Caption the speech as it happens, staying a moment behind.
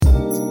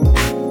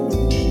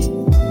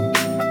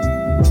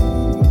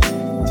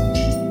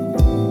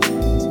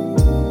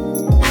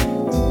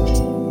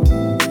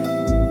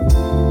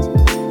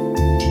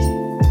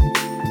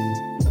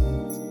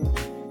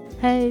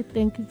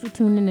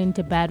tuning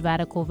into Bad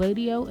Radical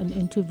Radio, an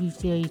interview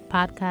series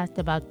podcast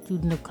about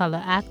student of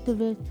color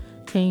activists,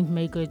 change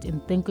makers,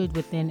 and thinkers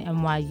within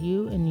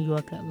NYU and New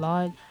York at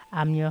large.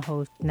 I'm your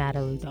host,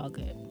 Natalie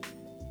Doggett.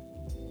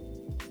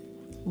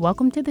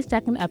 Welcome to the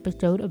second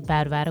episode of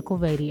Bad Radical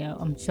Radio.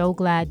 I'm so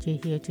glad you're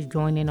here to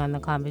join in on the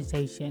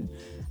conversation.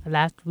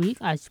 Last week,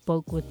 I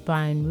spoke with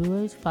Brian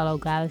Ruiz, fellow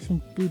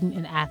Galveston student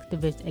and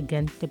activist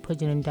against the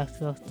prison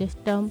industrial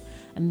system.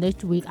 And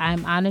this week, I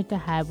am honored to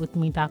have with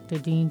me Dr.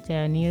 Jean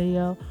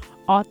Siraniero,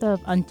 author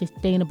of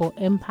Unsustainable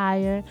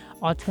Empire,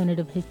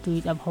 Alternative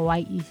Histories of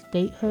Hawaii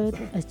Statehood,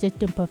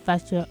 assistant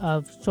professor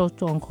of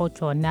social and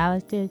cultural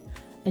analysis,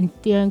 and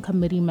steering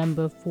committee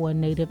member for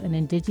Native and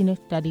Indigenous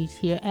Studies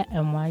here at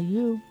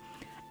NYU.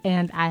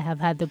 And I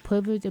have had the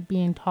privilege of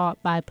being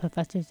taught by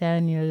Professor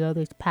Siraniero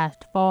this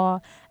past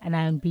fall, and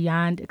I am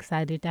beyond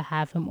excited to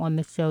have him on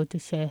the show to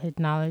share his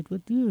knowledge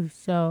with you.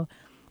 So,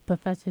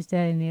 Professor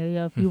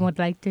Siraniero, if you would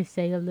like to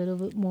say a little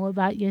bit more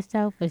about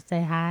yourself or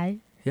say hi.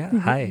 Yeah,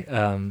 hi.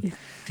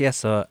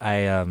 So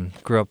I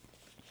grew up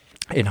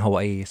in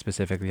Hawaii,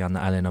 specifically on the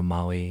island of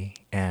Maui,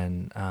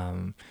 and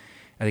I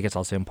think it's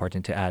also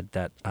important to add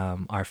that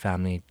our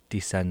family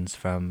descends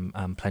from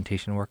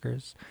plantation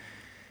workers.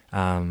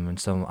 And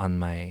so on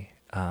my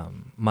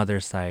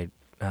mother's side,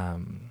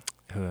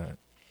 we're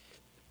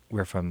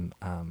from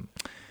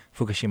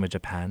Fukushima,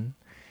 Japan,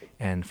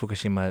 and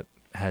Fukushima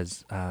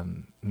has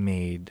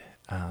made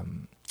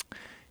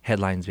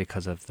headlines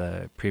because of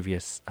the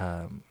previous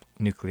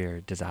nuclear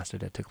disaster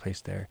that took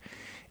place there.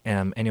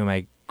 Anyway,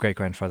 my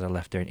great-grandfather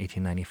left there in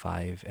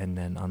 1895, and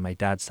then on my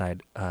dad's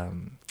side,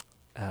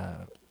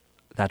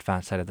 that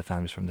side of the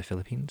family is from the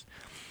Philippines,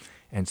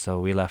 and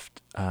so we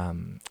left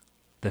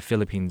the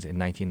Philippines in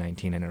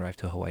 1919 and arrived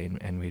to Hawaii,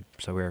 and we're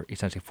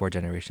essentially 4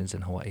 generations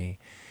in Hawaii,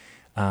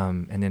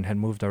 and then had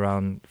moved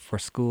around for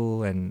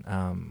school and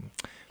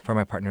for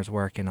my partner's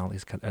work and all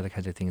these other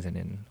kinds of things, and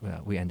then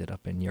we ended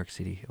up in New York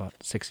City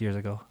about 6 years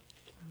ago.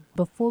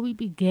 Before we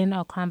begin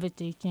our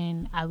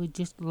conversation, I would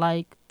just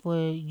like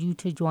for you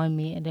to join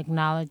me in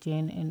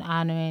acknowledging and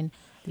honoring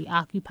the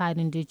occupied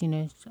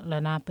indigenous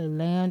Lenape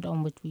land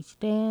on which we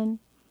stand.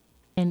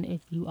 And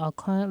if you are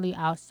currently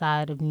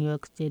outside of New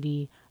York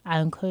City, I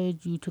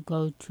encourage you to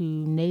go to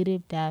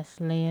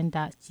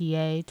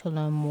native-land.ca to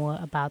learn more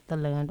about the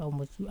land on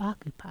which you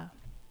occupy.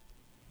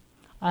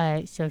 All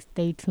right, so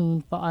stay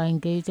tuned for our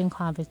engaging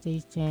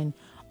conversation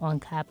on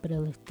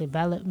capitalist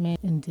development,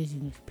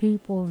 indigenous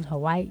peoples,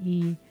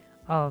 Hawaii,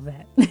 all of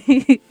that.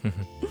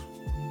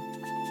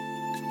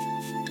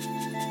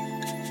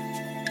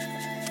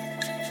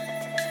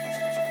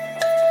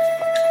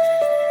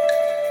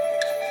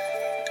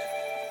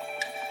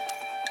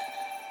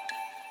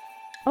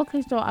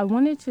 Okay, so I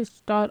wanted to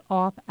start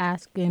off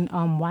asking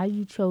why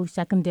you chose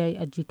secondary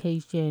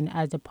education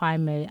as a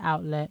primary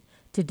outlet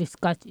to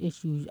discuss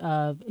issues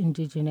of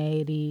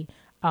indigeneity,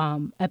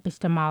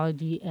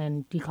 epistemology,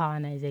 and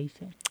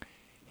decolonization.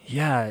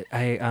 Yeah,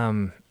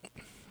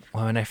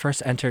 when I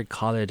first entered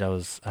college, I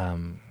was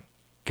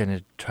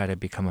gonna try to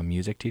become a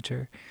music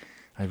teacher.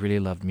 I really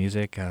loved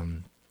music,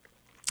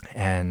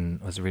 and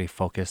was really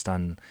focused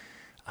on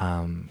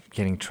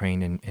getting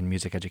trained in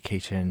music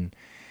education.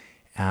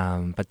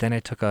 But then I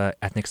took a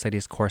ethnic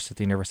studies course at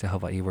the University of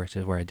Hawaii, which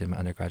is where I did my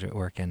undergraduate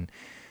work. And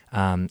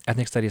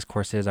ethnic studies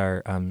courses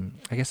are,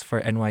 I guess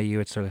for NYU,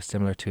 it's sort of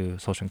similar to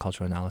social and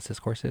cultural analysis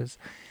courses.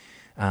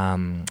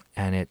 And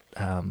it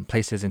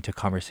places into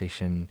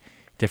conversation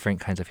different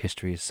kinds of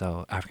histories.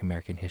 So African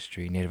American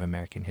history, Native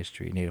American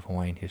history, Native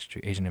Hawaiian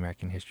history, Asian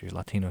American history,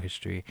 Latino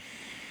history,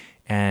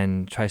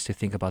 and tries to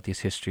think about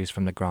these histories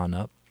from the ground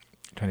up,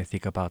 trying to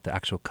think about the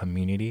actual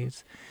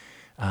communities.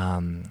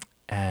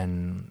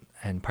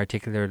 And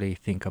particularly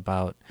think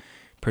about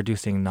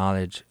producing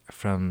knowledge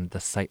from the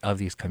site of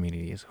these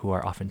communities who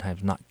are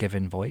oftentimes not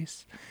given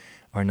voice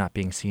or not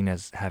being seen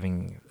as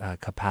having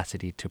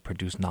capacity to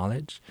produce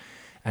knowledge.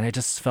 And I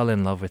just fell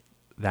in love with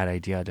that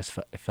idea. I just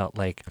felt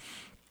like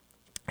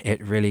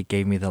it really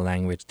gave me the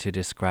language to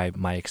describe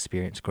my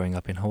experience growing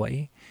up in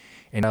Hawaii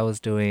and what I was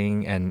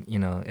doing. And,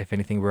 if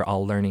anything, we're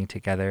all learning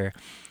together.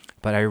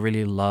 But I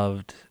really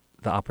loved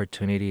the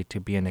opportunity to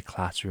be in a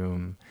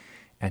classroom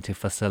and to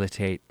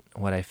facilitate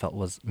what I felt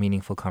was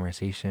meaningful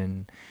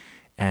conversation,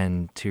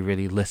 and to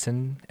really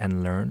listen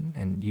and learn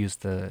and use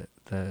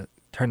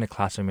turn the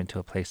classroom into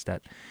a place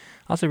that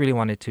I also really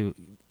wanted to.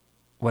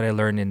 What I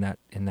learned in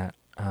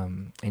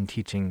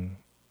teaching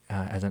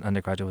as an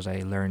undergraduate was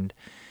I learned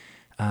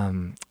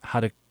how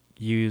to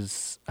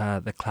use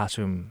the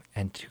classroom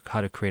and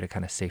how to create a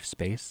kind of safe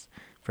space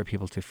for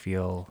people to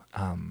feel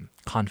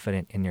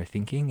confident in their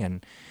thinking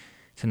and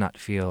to not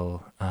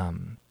feel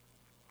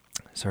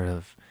sort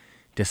of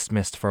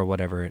dismissed for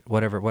whatever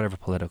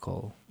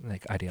political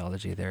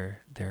ideology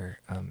they're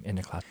in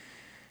the class.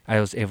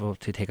 I was able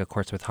to take a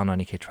course with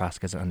Haunani K.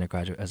 Trask as an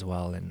undergraduate as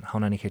well, and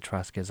Haunani K.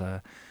 Trask is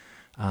a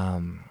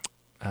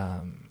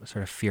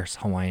sort of fierce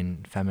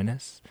Hawaiian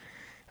feminist,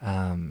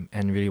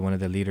 and really one of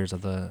the leaders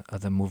of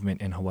the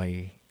movement in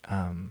Hawaii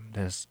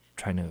that is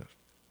trying to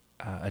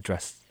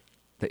address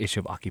the issue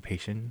of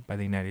occupation by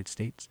the United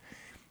States.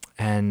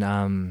 And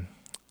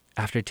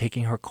after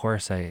taking her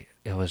course, it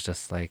was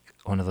just like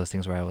one of those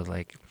things where I would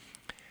like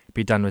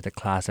be done with the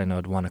class and I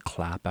would want to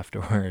clap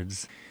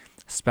afterwards.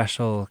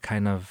 Special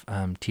kind of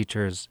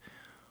teachers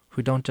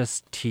who don't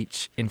just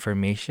teach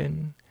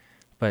information,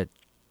 but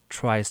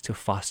tries to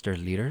foster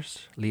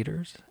leaders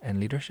and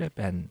leadership,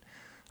 and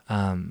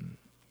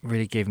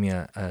really gave me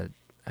a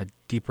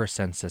deeper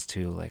sense as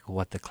to like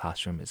what the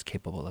classroom is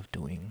capable of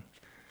doing.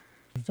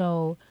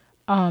 So,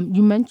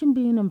 you mentioned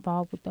being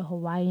involved with the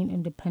Hawaiian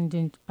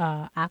Independence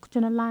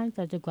Action Alliance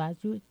as a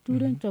graduate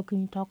student. Mm-hmm. So,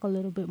 can you talk a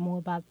little bit more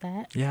about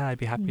that? Yeah, I'd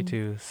be happy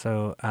to.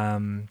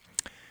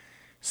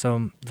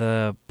 So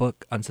the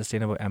book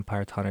Unsustainable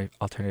Empire: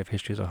 Alternative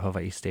Histories of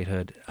Hawaii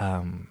Statehood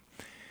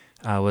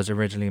was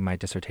originally my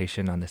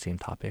dissertation on the same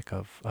topic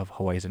of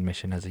Hawaii's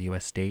admission as a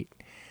U.S. state.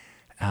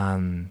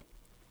 And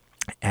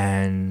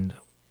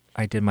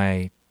I did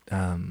my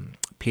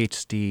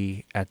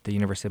PhD at the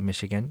University of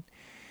Michigan.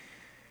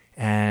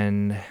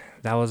 And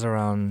that was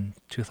around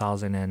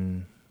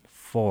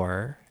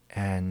 2004.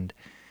 And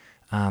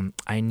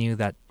I knew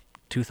that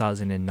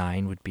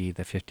 2009 would be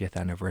the 50th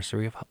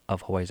anniversary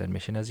of Hawaii's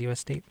admission as a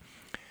U.S. state.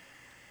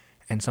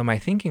 And so my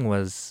thinking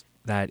was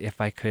that if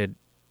I could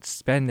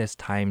spend this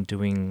time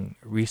doing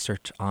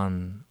research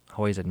on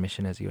Hawaii's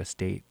admission as a U.S.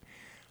 state,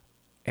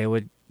 it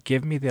would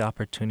give me the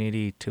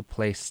opportunity to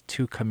place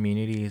two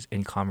communities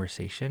in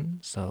conversation.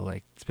 So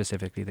like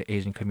specifically the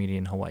Asian community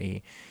in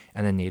Hawaii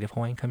and the Native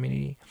Hawaiian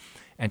community,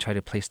 and try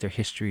to place their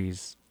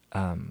histories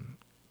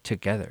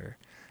together,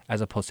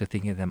 as opposed to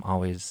thinking of them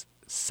always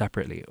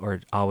separately,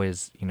 or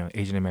always,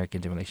 Asian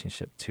Americans in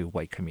relationship to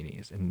white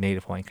communities and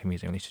Native Hawaiian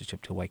communities in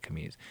relationship to white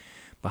communities.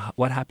 But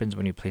what happens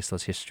when you place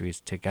those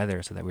histories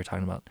together, so that we're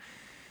talking about,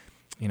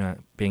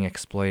 being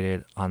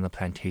exploited on the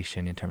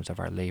plantation in terms of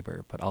our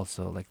labor, but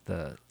also like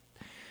the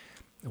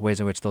ways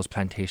in which those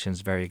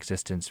plantations' very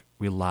existence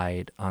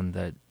relied on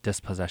the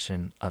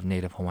dispossession of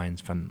Native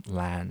Hawaiians from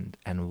land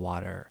and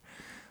water.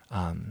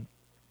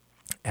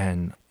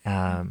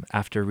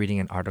 After reading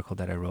an article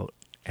that I wrote,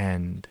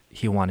 and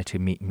he wanted to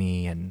meet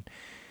me, and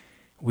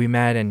we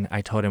met, and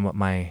I told him what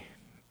my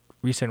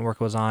recent work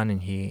was on,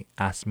 and he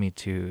asked me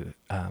to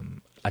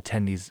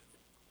attend these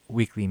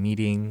weekly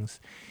meetings.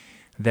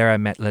 There I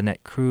met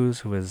Lynette Cruz,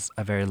 who was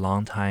a very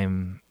long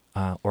time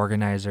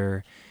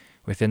organizer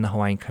within the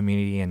Hawaiian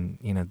community, and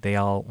they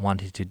all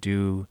wanted to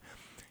do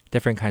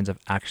different kinds of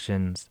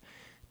actions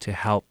to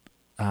help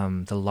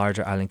the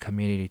larger island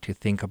community to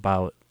think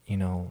about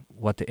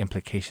what the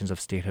implications of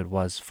statehood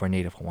was for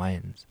Native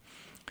Hawaiians,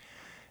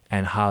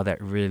 and how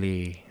that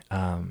really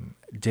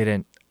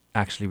didn't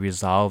actually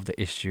resolve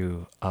the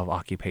issue of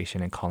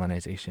occupation and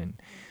colonization,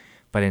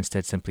 but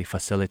instead simply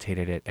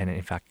facilitated it, and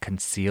in fact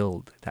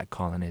concealed that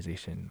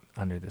colonization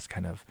under this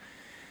kind of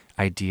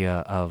idea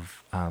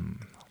of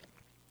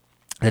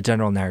the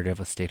general narrative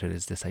of statehood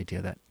is this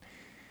idea that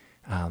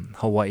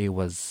Hawaii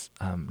was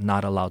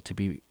not allowed to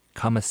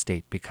become a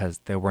state because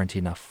there weren't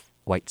enough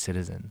white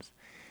citizens.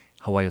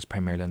 Hawaii was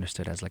primarily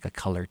understood as like a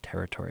colored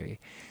territory.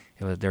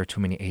 There were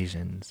too many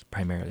Asians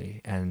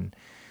primarily, and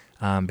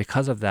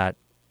because of that,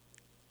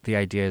 the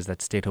idea is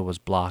that statehood was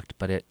blocked.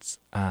 But it's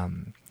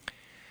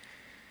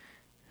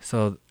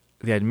so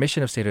the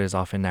admission of statehood is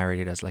often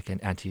narrated as like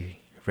an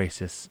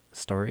anti-racist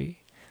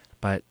story,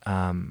 but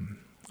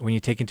when you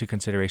take into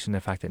consideration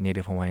the fact that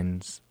Native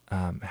Hawaiians,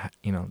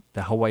 that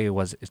Hawaii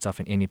was itself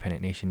an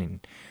independent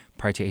nation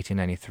prior to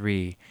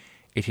 1893.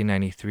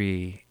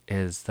 1893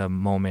 is the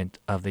moment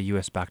of the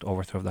U.S.-backed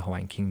overthrow of the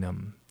Hawaiian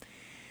Kingdom.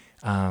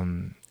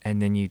 And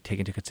then you take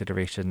into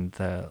consideration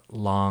the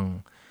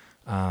long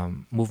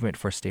movement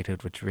for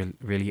statehood, which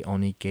really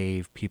only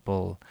gave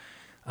people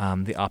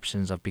the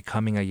options of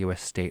becoming a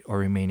U.S. state or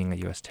remaining a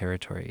U.S.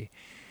 territory.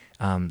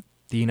 The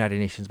United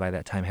Nations by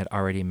that time had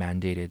already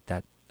mandated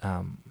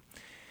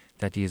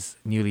that these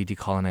newly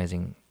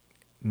decolonizing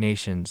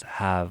nations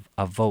have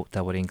a vote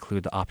that would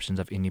include the options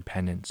of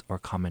independence or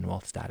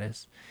Commonwealth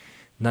status.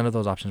 None of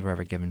those options were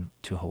ever given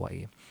to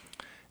Hawaii.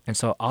 And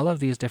so all of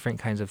these different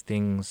kinds of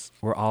things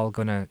were all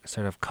going to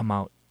sort of come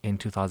out in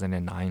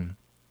 2009.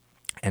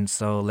 And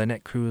so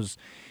Lynette Cruz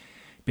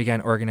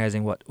began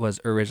organizing what was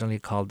originally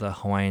called the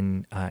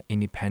Hawaiian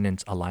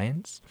Independence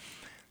Alliance,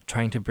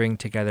 trying to bring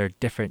together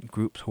different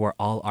groups who are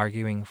all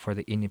arguing for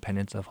the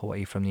independence of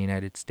Hawaii from the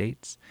United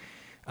States.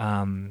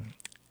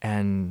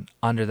 And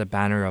under the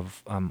banner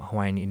of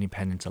Hawaiian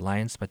Independence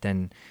Alliance, but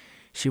then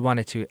she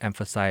wanted to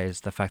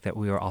emphasize the fact that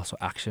we were also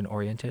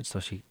action-oriented, so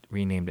she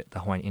renamed it the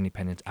Hawaiian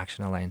Independence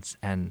Action Alliance.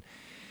 And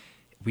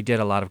we did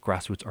a lot of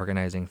grassroots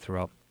organizing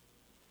throughout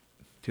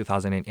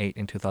 2008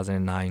 and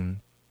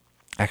 2009.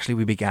 Actually,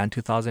 we began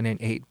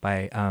 2008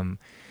 by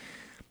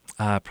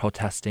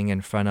protesting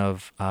in front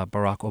of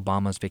Barack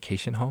Obama's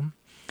vacation home,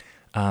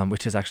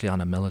 which is actually on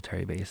a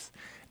military base.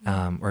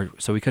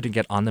 So we couldn't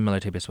get on the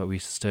military base, but we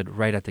stood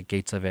right at the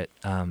gates of it,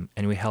 and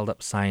we held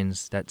up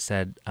signs that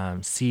said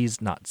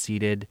 "Seized, not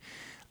ceded,"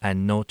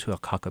 and "No to a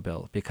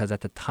Kakabil," because at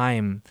the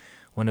time,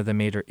 one of the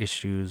major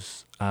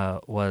issues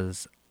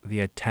was the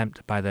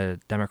attempt by the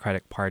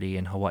Democratic Party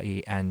in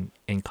Hawaii and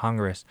in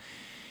Congress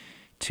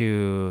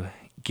to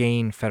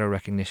gain federal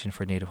recognition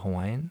for Native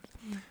Hawaiians,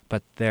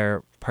 but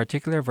their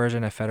particular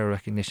version of federal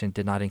recognition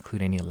did not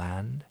include any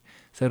land.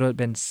 So it would have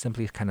been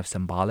simply kind of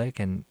symbolic,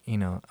 and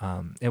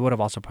it would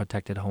have also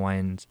protected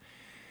Hawaiians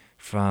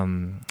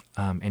from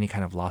any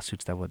kind of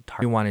lawsuits that would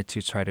target. We wanted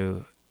to try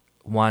to,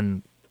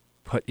 one,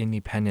 put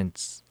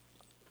independence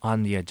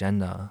on the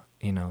agenda,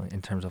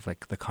 in terms of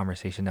like the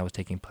conversation that was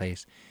taking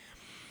place.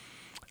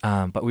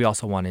 But we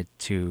also wanted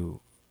to,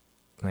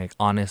 like,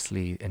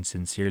 honestly and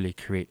sincerely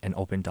create an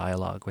open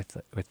dialogue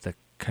with the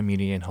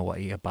community in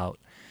Hawaii about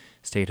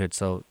statehood.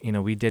 So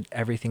we did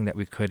everything that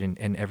we could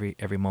in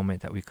every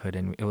moment that we could,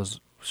 and it was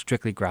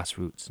strictly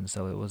grassroots. And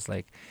so it was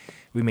like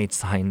we made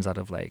signs out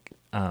of like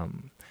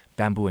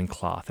bamboo and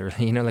cloth, or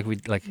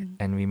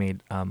and we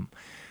made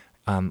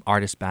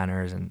artist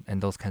banners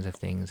and those kinds of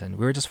things. And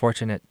we were just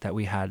fortunate that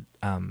we had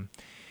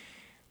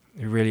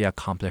really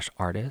accomplished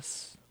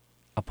artists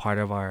a part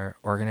of our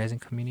organizing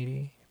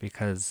community,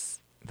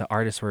 because the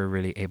artists were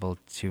really able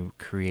to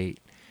create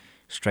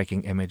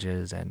striking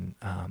images and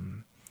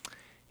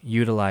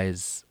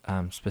utilize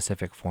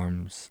specific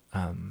forms.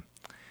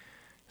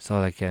 So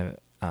like I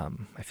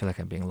feel like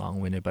I'm being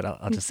long-winded, but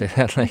I'll just say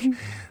that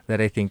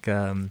that I think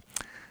the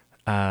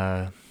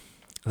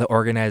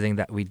organizing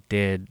that we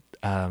did,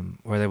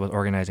 whether it was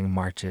organizing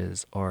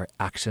marches or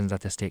actions at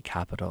the state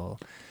capitol,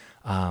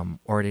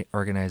 or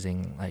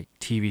organizing like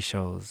TV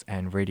shows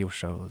and radio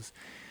shows,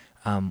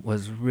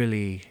 was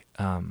really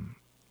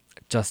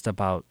just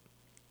about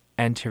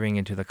entering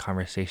into the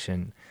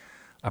conversation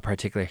a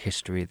particular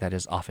history that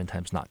is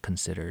oftentimes not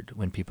considered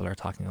when people are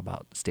talking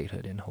about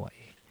statehood in Hawaii.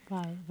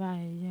 Right,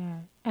 yeah.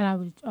 And I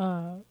was,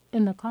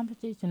 in the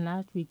conversation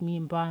last week, me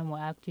and Brian were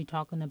actually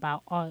talking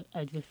about art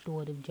as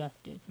restorative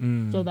justice.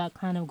 So that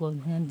kind of goes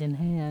hand in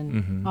hand.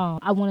 Mm-hmm.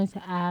 I wanted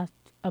to ask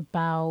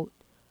about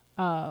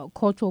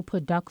cultural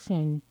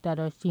productions that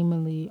are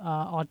seemingly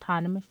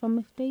autonomous from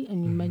the state,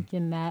 and you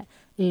mentioned that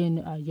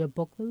in your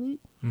book release.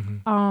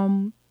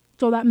 Mm-hmm.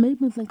 So that made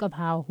me think of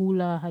how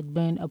hula has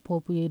been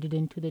appropriated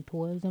into the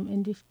tourism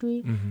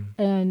industry. Mm-hmm.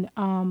 And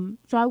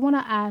so I want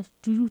to ask,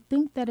 do you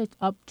think that it's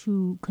up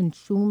to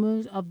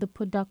consumers of the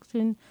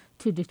production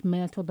to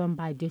dismantle them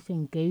by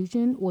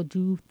disengaging, or do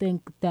you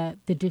think that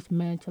the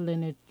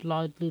dismantling is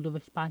largely the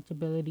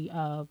responsibility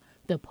of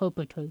the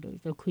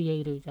perpetrators, the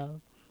creators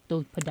of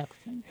those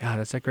productions? Yeah,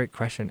 that's a great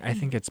question. I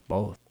think it's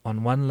both.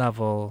 On one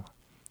level,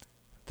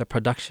 the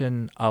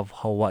production of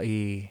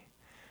Hawaii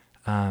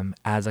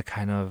as a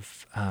kind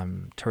of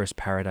tourist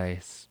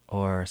paradise,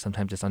 or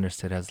sometimes it's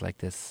understood as like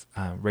this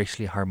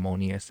racially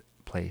harmonious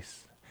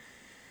place.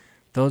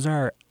 Those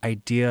are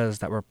ideas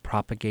that were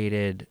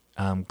propagated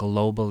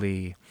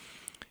globally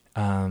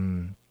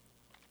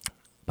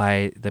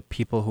by the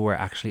people who were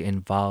actually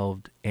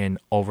involved in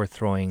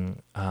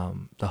overthrowing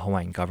the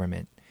Hawaiian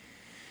government.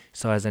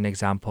 So as an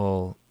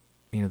example,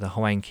 the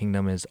Hawaiian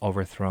Kingdom is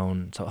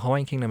overthrown. So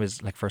Hawaiian Kingdom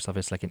is like, first off,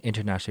 it's like an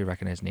internationally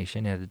recognized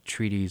nation. It had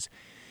treaties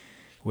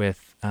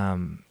with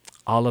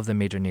all of the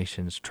major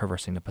nations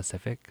traversing the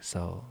Pacific.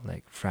 So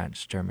like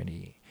France,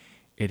 Germany,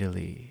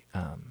 Italy,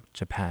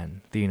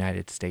 Japan, the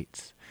United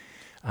States.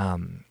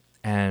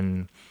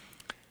 And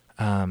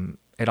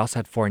it also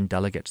had foreign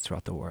delegates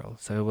throughout the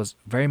world. So it was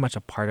very much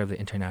a part of the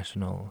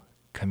international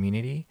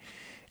community.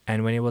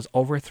 And when it was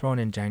overthrown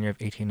in January of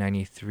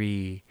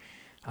 1893,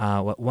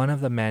 one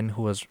of the men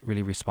who was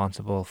really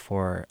responsible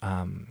for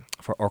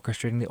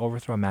orchestrating the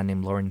overthrow, a man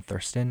named Lorrin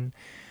Thurston,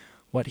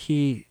 what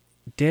he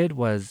did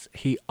was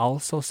he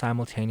also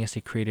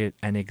simultaneously created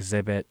an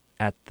exhibit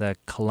at the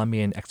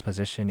Columbian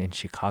Exposition in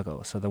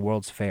Chicago. So the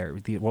World's Fair.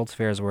 The World's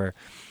Fairs were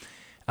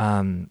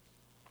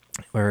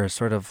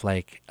sort of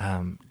like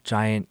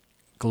giant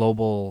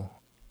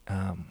global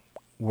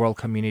world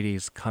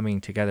communities coming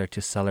together to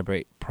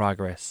celebrate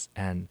progress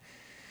and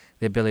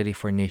the ability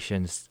for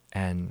nations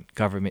and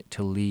government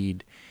to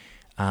lead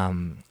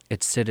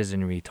its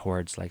citizenry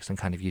towards like some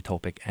kind of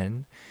utopic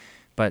end.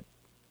 But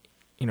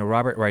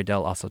Robert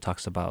Rydell also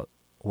talks about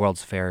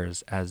World's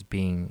Fairs as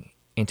being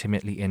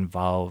intimately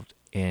involved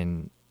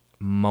in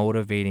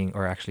motivating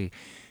or actually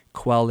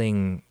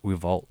quelling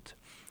revolt,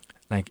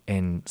 like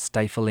in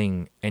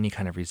stifling any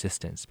kind of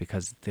resistance,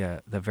 because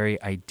the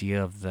very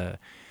idea of the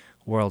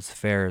World's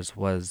Fairs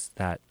was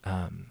that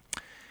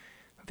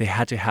they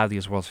had to have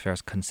these World's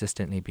Fairs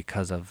consistently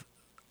because of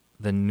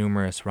the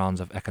numerous rounds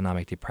of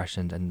economic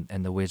depression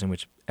and the ways in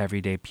which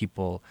everyday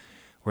people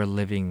were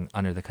living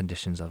under the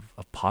conditions of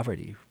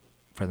poverty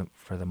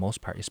for the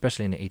most part,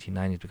 especially in the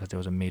 1890s, because there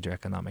was a major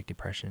economic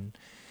depression.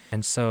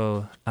 And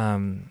so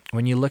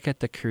when you look at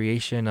the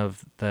creation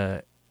of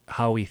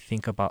how we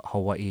think about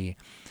Hawaii,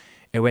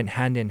 it went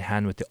hand in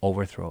hand with the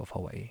overthrow of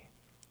Hawaii,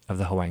 of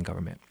the Hawaiian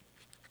government.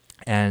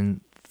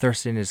 And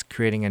Thurston is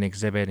creating an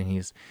exhibit, and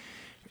he's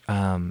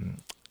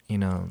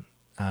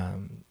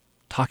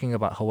talking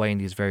about Hawaii in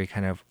these very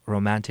kind of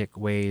romantic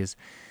ways,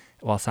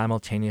 while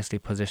simultaneously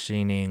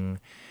positioning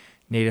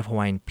Native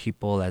Hawaiian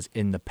people as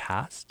in the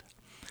past.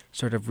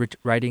 sort of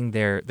writing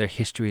their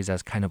histories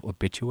as kind of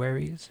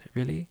obituaries,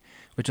 really,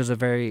 which was a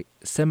very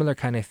similar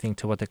kind of thing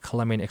to what the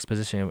Columbian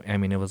Exposition. I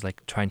mean, it was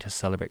like trying to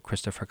celebrate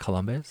Christopher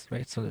Columbus,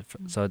 right? So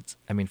it's,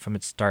 I mean, from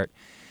its start,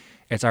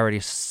 it's already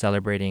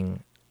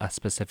celebrating a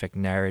specific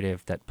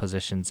narrative that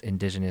positions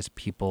indigenous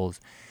peoples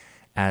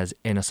as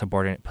in a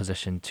subordinate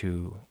position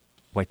to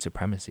white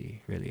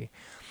supremacy, really.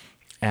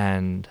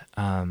 And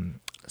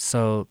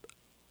so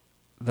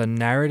the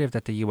narrative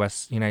that the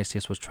United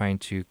States was trying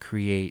to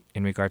create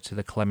in regards to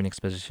the Columbian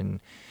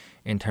Exposition,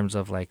 in terms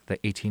of like the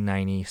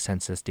 1890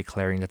 census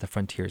declaring that the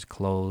frontier is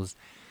closed,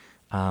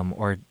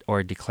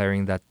 or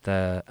declaring that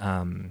the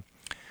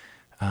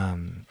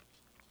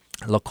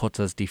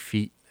Lakota's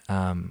defeat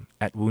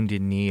at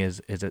Wounded Knee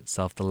is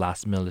itself the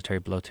last military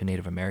blow to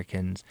Native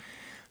Americans.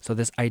 So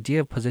this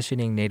idea of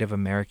positioning Native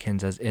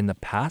Americans as in the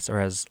past, or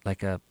as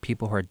like a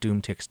people who are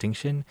doomed to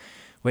extinction,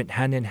 went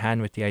hand in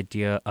hand with the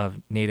idea of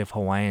Native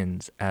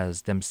Hawaiians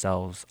as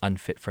themselves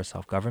unfit for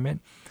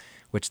self-government,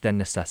 which then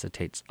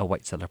necessitates a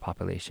white settler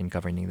population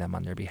governing them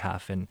on their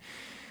behalf. And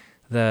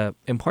the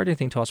important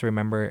thing to also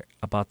remember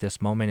about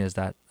this moment is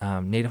that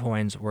Native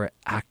Hawaiians were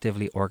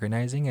actively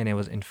organizing, and it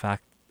was in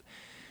fact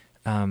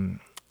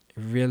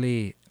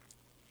really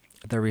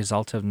the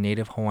result of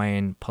Native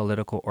Hawaiian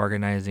political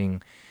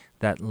organizing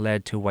that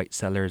led to white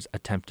settlers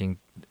attempting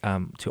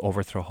to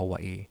overthrow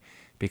Hawaii,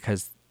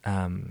 because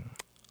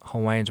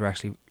Hawaiians were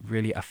actually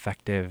really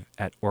effective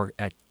at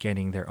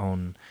getting their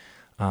own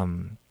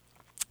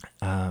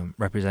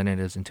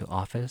representatives into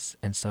office,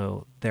 and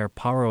so their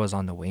power was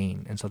on the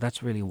wane. And so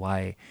that's really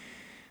why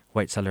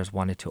white settlers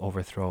wanted to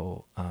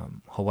overthrow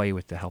Hawaii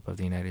with the help of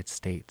the United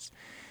States.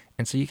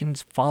 And so you can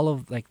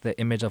follow like the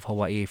image of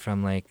Hawaii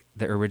from like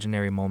the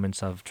originary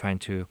moments of trying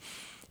to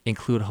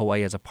include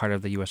Hawaii as a part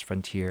of the U.S.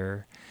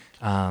 frontier,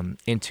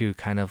 into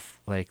kind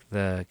of like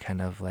the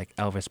kind of like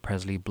Elvis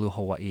Presley Blue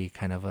Hawaii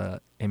kind of a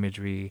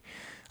imagery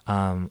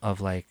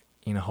of like,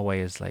 you know, Hawaii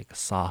is like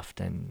soft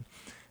and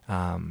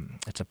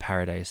it's a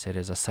paradise. It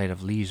is a site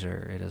of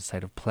leisure. It is a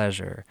site of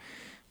pleasure.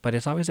 But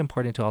it's always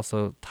important to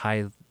also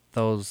tie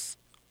those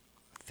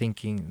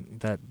thinking,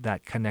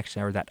 that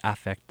connection or that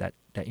affect, that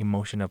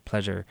emotion of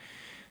pleasure,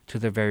 to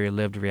the very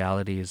lived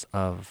realities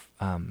of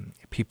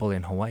people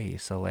in Hawaii.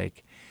 So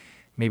like,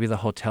 maybe the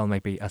hotel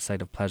might be a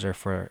site of pleasure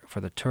for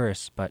the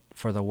tourists, but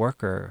for the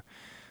worker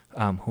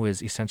who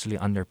is essentially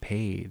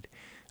underpaid,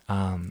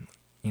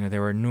 you know,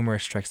 there were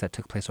numerous strikes that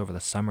took place over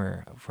the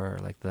summer for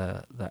like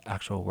the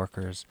actual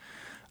workers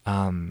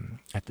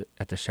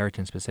at the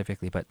Sheraton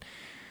specifically. But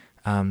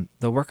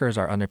the workers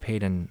are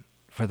underpaid, and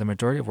for the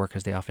majority of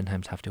workers, they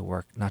oftentimes have to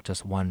work not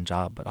just one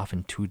job, but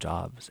often two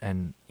jobs.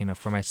 And, you know,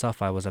 for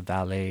myself, I was a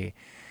valet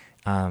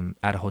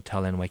at a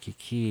hotel in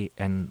Waikiki,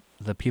 and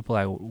the people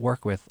I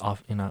work with,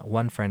 you know,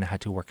 one friend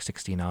had to work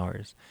 16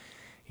 hours,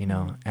 you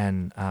know,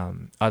 and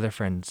other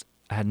friends,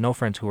 I had no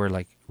friends who were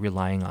like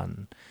relying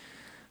on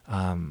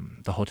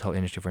the hotel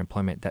industry for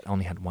employment that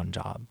only had one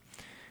job.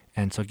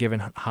 And so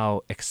given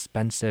how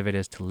expensive it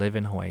is to live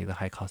in Hawaii, the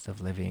high cost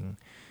of living,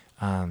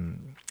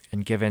 and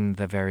given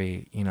the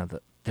very, you know,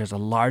 there's a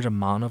large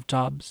amount of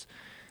jobs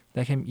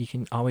that you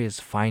can always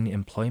find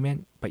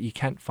employment, but you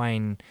can't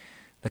find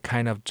the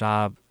kind of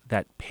job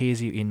that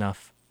pays you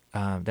enough,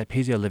 that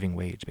pays you a living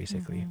wage,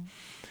 basically.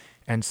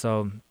 And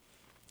so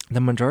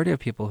the majority of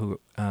people who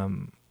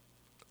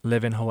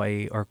live in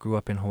Hawaii or grew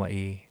up in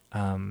Hawaii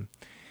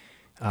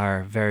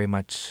are very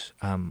much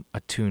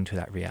attuned to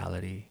that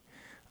reality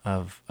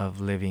of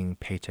living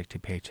paycheck to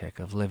paycheck,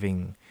 of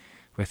living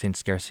within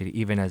scarcity,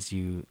 even as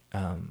you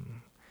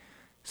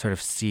sort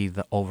of see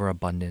the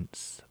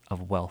overabundance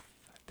of wealth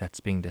that's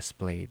being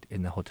displayed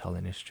in the hotel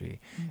industry.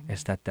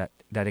 Is that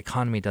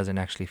economy doesn't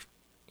actually,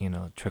 you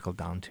know, trickle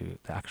down to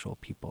the actual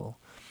people.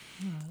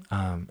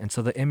 And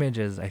so the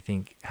images, I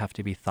think, have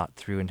to be thought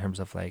through in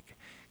terms of like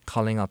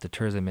calling out the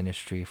tourism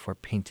industry for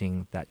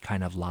painting that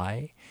kind of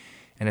lie.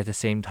 And at the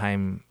same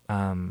time,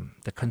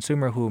 the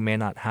consumer who may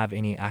not have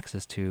any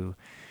access to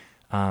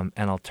an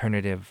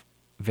alternative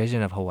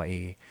vision of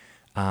Hawaii,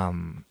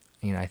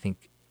 you know, I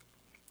think,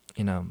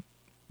 you know,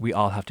 we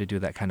all have to do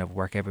that kind of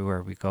work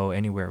everywhere we go,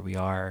 anywhere we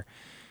are,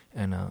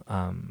 and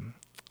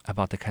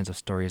about the kinds of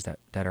stories that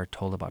are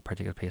told about a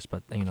particular place.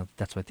 But, you know,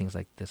 that's why things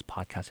like this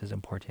podcast is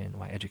important,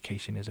 why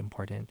education is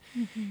important,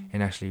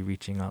 and actually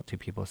reaching out to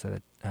people so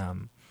that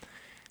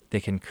they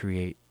can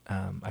create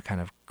a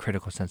kind of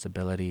critical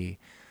sensibility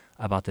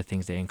about the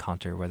things they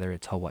encounter, whether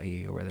it's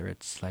Hawaii or whether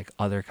it's like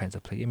other kinds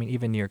of places. I mean,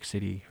 even New York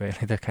City, right?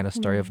 Like the kind of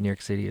story of New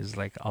York City is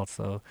like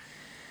also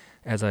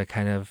as a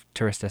kind of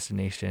tourist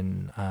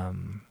destination,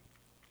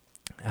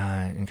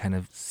 and kind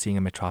of seeing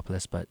a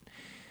metropolis, but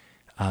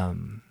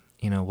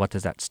you know, what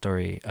does that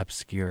story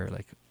obscure,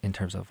 like in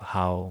terms of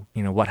how,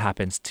 you know, what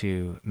happens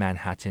to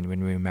Manhattan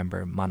when we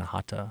remember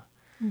Manahata,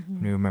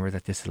 when we remember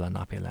that this is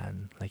Lenape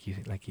land, like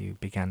you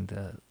began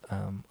the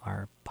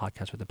our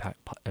podcast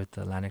with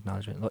the land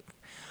acknowledgement. Look,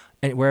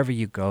 and wherever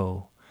you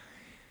go,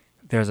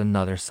 there's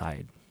another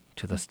side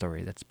to the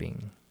story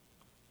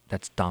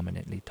that's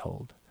dominantly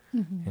told,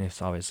 and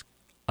it's always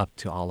up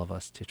to all of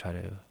us to try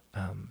to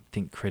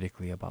think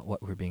critically about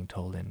what we're being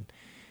told and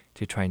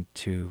to try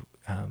to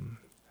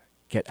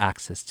get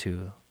access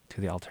to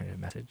the alternative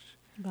message.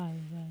 Right.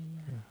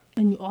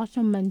 And you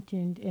also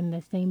mentioned in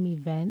the same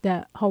event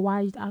that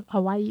Hawaii's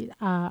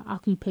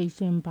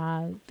occupation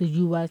by the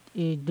U.S.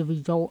 is the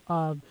result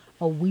of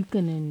a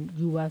weakening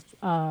U.S.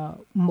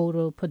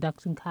 Motor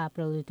production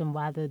capitalism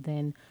rather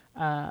than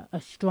a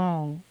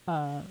strong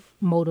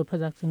motor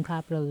production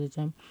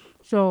capitalism.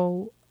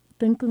 So,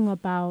 thinking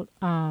about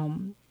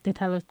the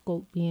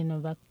telescope being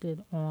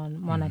erected on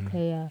Mauna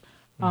Kea,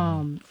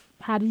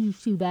 how do you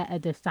see that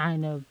as a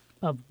sign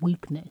of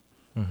weakness?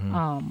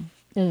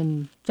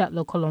 In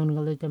settler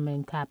colonialism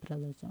and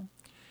capitalism.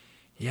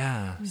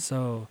 Yeah.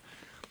 So,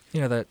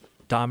 the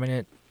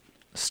dominant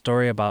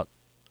story about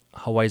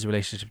Hawaii's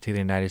relationship to the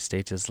United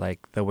States is like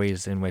the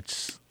ways in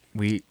which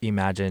we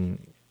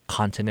imagine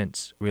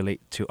continents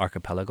relate to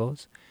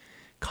archipelagos.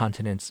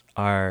 Continents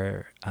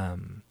are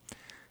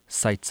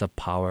sites of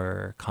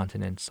power.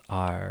 Continents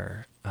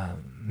are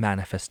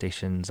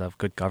manifestations of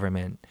good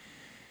government.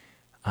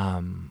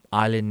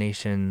 Island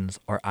nations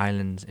or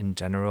islands in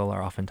general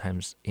are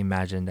oftentimes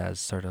imagined as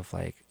sort of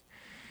like,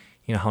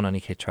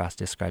 Haunani K. Trask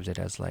describes it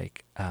as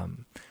like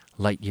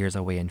light years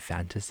away in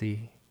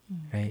fantasy,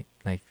 right?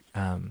 Like,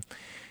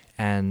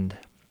 and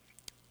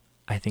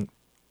I think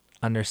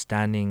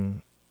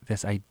understanding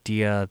this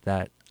idea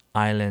that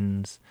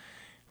islands'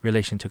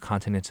 relation to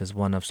continents is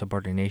one of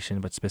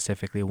subordination, but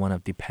specifically one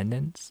of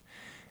dependence,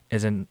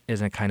 isn't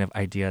a kind of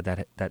idea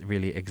that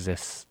really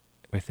exists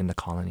within the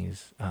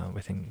colonies,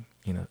 within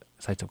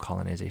sites of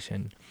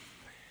colonization.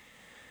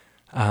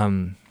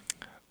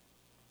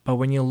 But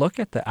when you look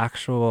at the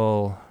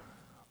actual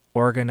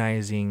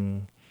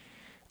organizing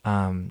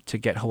to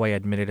get Hawaii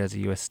admitted as a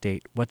U.S.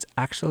 state, what's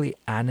actually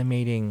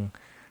animating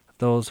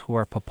those who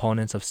are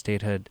proponents of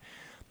statehood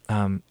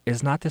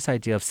is not this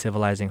idea of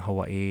civilizing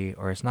Hawaii,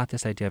 or it's not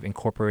this idea of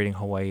incorporating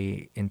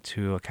Hawaii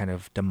into a kind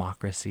of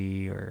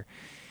democracy, or,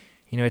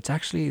 it's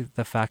actually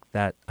the fact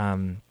that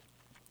in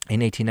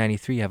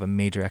 1893 you have a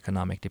major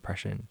economic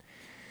depression.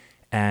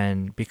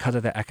 And because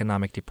of the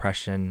economic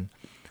depression,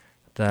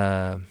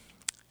 the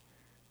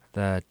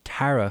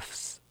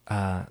tariffs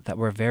that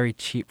were very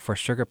cheap for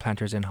sugar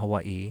planters in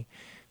Hawaii,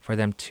 for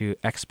them to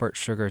export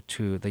sugar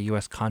to the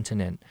U.S.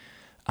 continent,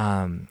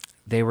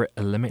 they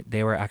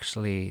were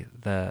actually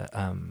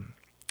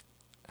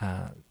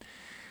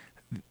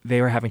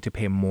they were having to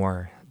pay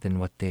more than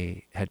what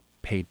they had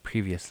paid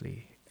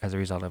previously as a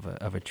result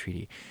of a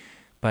treaty,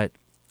 but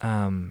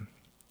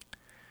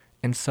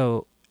and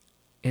so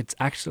it's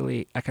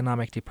actually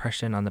economic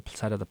depression on the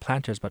side of the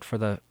planters, but for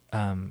the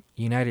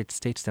United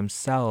States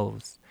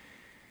themselves,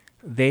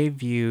 they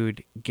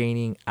viewed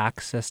gaining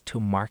access to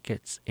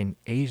markets in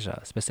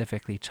Asia,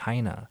 specifically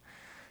China,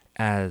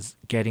 as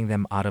getting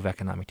them out of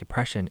economic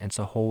depression. And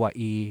so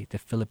Hawaii, the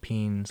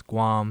Philippines,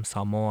 Guam,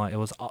 Samoa,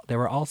 they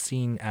were all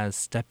seen as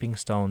stepping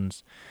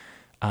stones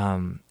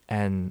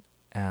and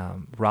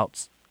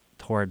routes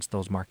towards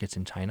those markets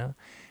in China.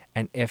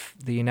 And if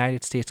the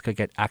United States could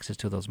get access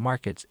to those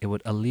markets, it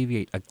would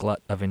alleviate a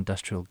glut of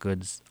industrial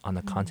goods on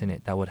the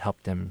continent that would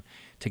help them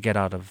to get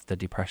out of the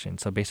depression.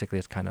 So basically,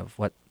 it's kind of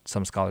what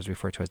some scholars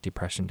refer to as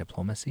depression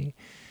diplomacy.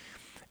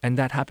 And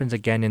that happens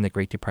again in the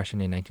Great Depression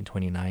in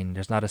 1929.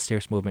 There's not a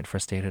serious movement for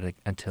statehood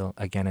until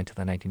the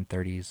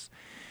 1930s,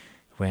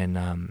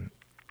 when,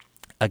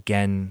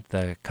 again,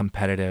 the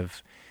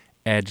competitive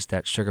edge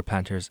that sugar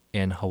planters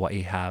in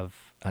Hawaii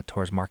have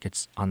towards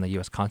markets on the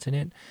U.S.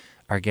 continent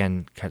are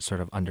again sort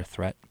of under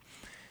threat.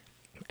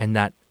 And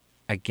that,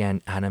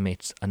 again,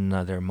 animates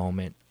another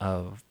moment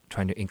of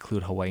trying to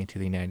include Hawaii into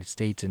the United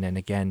States. And then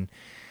again,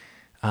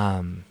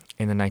 in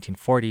the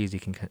 1940s, you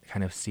can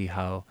kind of see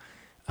how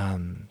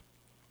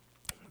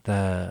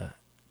the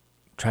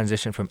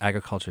transition from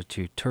agriculture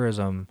to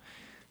tourism,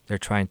 they're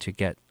trying to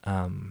get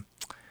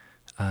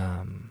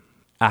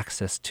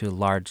access to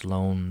large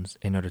loans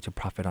in order to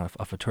profit off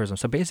of tourism.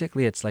 So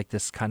basically, it's like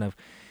this kind of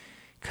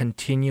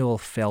continual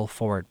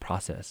fail-forward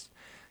process.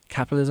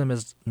 Capitalism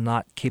is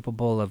not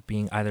capable of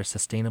being either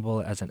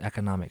sustainable as an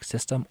economic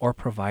system or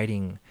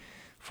providing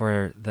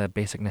for the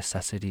basic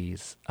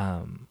necessities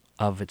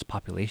of its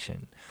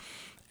population.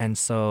 And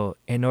so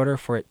in order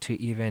for it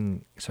to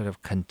even sort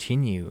of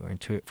continue, or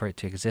for it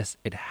to exist,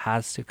 it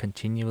has to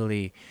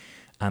continually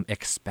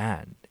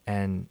expand.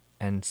 And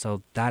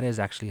so that is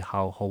actually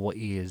how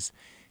Hawaii is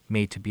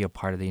made to be a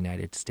part of the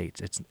United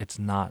States. It's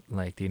not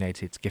like the United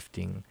States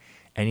gifting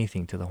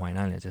anything to the Hawaiian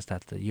Islands. It's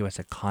that the U.S.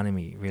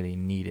 economy really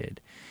needed,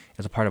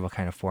 as a part of a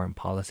kind of foreign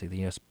policy, the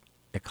U.S.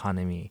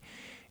 economy,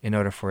 in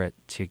order for it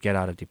to get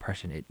out of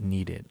depression, it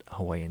needed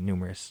Hawaii in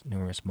numerous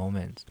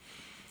moments.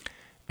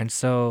 And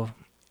so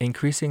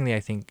increasingly, I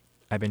think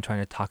I've been trying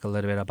to talk a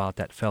little bit about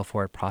that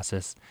fail-forward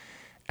process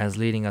as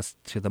leading us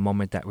to the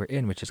moment that we're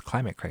in, which is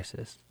climate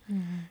crisis,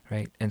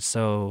 right? And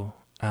so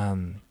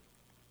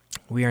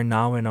we are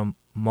now in a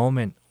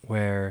moment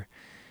where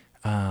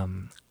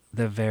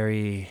the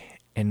very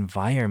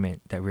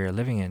environment that we're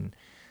living in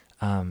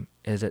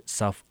is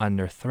itself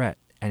under threat.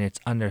 And it's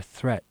under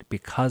threat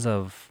because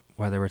of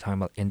whether we're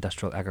talking about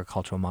industrial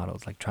agricultural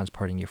models, like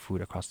transporting your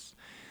food across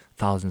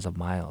thousands of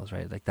miles,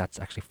 right? Like that's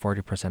actually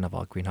 40% of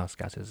all greenhouse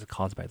gases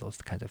caused by those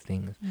kinds of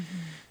things.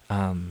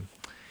 Um,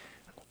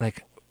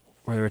 like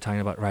whether we're talking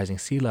about rising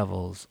sea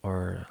levels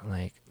or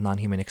like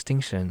non-human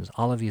extinctions,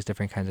 all of these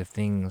different kinds of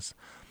things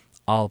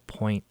all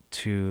point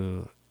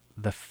to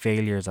the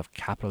failures of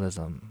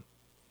capitalism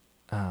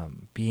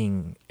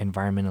being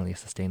environmentally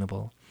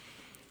sustainable.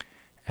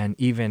 And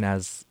even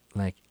as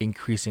like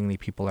increasingly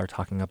people are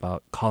talking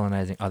about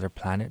colonizing other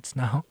planets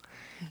now,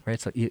 right?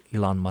 So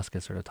Elon Musk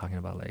is sort of talking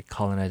about like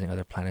colonizing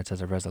other planets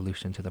as a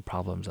resolution to the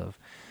problems of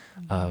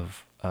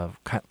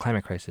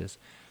climate crisis.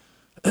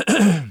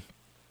 And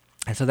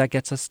so that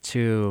gets us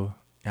to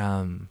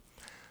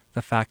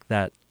the fact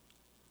that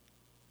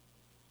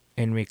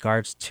in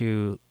regards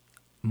to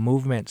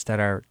movements that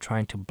are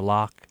trying to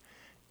block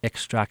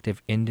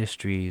extractive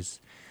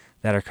industries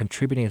that are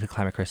contributing to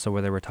climate crisis, so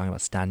whether we're talking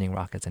about Standing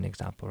Rock as an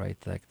example, right?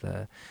 Like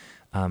the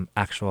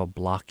actual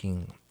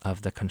blocking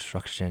of the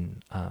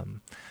construction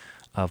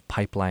of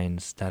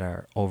pipelines that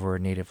are over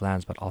native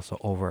lands, but also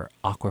over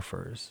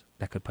aquifers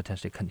that could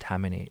potentially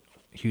contaminate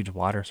huge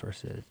water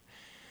sources.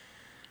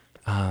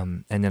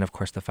 And then, of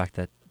course, the fact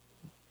that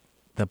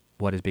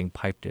what is being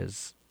piped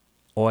is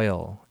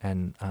oil,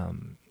 and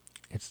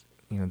it's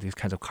these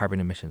kinds of carbon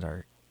emissions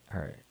are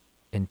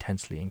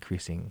intensely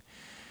increasing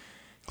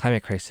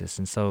climate crisis.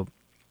 And so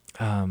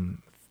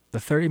the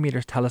 30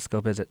 meters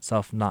telescope is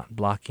itself not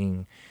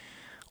blocking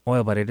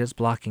oil, but it is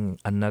blocking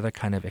another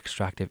kind of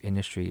extractive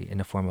industry in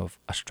the form of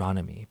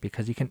astronomy,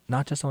 because you can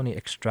not just only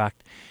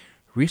extract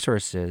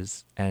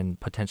resources and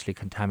potentially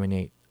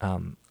contaminate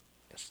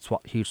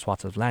huge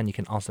swaths of land, you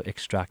can also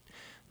extract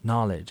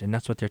knowledge. And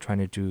that's what they're trying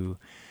to do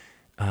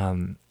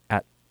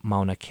at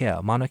Mauna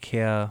Kea. Mauna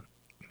Kea,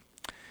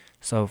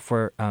 so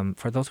for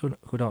those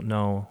who don't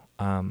know,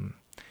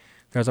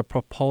 there's a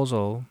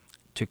proposal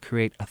to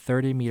create a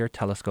 30-meter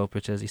telescope,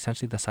 which is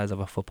essentially the size of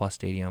a football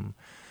stadium,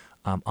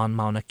 on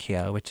Mauna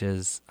Kea, which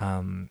is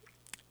the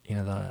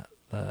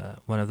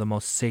one of the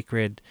most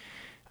sacred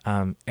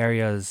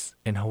areas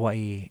in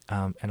Hawaii,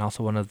 and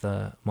also one of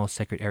the most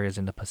sacred areas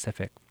in the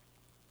Pacific.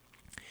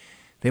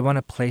 They want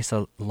to place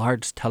a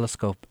large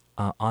telescope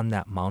on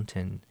that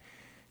mountain,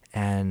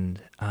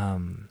 and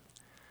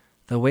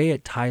the way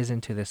it ties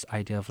into this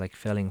idea of like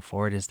failing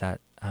forward is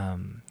that,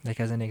 like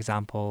as an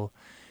example,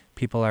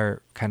 people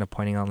are kind of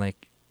pointing out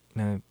like,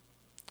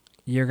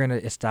 you're going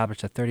to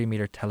establish a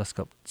 30-meter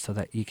telescope so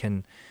that you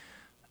can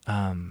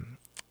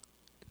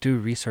do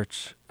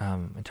research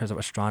in terms of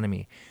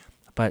astronomy,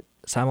 but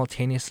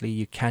simultaneously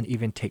you can't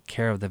even take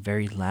care of the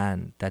very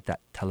land that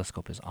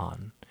telescope is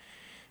on.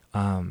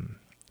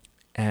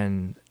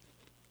 And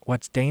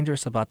what's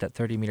dangerous about that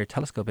 30-meter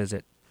telescope is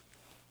it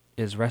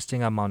is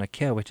resting on Mauna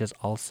Kea, which is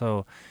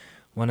also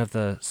one of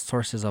the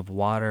sources of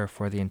water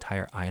for the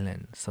entire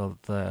island. So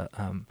the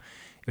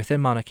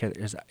within Mauna Kea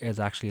is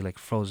actually like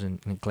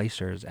frozen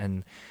glaciers,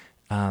 and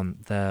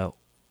the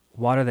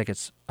water that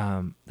gets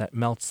that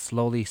melts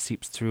slowly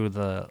seeps through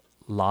the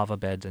lava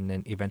beds and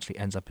then eventually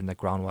ends up in the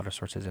groundwater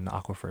sources in the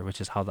aquifer,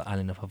 which is how the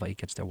island of Hawaii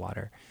gets their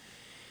water.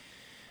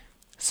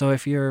 So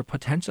if you're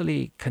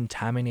potentially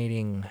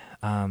contaminating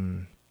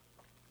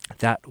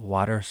that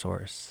water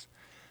source,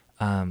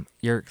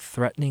 you're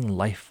threatening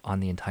life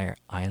on the entire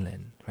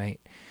island, right?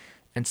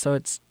 And so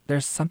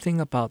there's something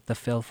about the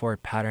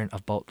fail-forward pattern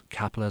of both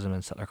capitalism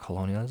and settler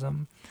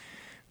colonialism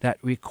that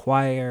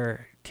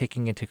require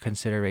taking into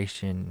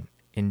consideration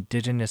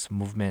indigenous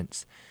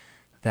movements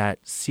that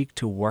seek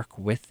to work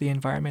with the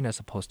environment as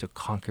opposed to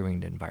conquering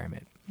the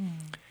environment.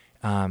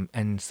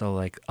 And so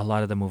like a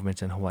lot of the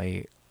movements in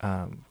Hawaii,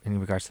 in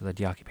regards to the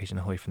deoccupation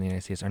of Hawaii from the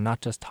United States, are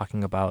not just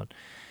talking about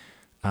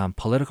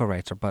political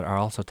rights, but are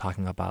also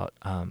talking about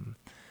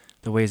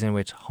the ways in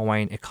which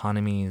Hawaiian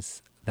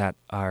economies that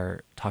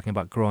are talking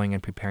about growing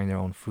and preparing their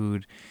own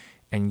food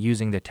and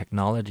using the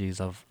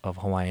technologies of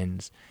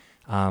Hawaiians,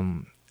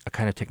 a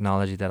kind of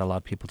technology that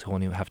allowed people to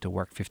only have to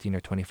work 15 or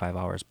 25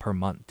 hours per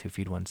month to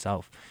feed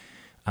oneself.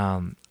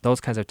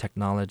 Those kinds of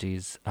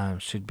technologies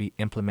should be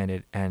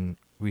implemented and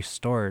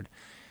restored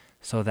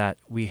so that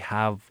we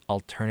have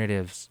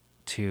alternatives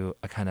to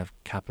a kind of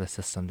capitalist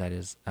system that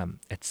is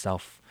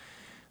itself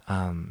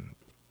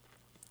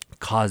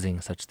causing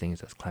such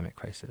things as climate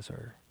crisis,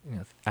 or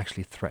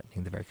actually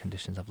threatening the very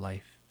conditions of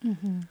life.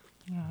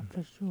 Yeah,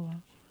 for sure.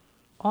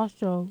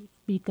 Also,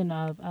 speaking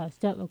of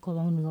settler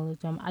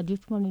colonialism, I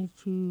just wanted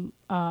to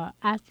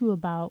ask you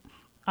about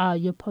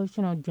your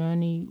personal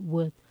journey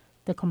with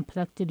the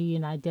complexity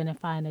in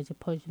identifying as a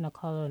person of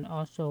color and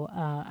also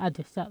as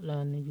a settler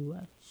in the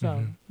U.S.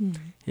 So,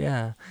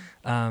 Yeah.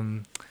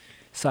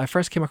 So I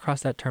first came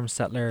across that term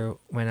settler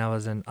when I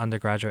was an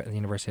undergraduate at the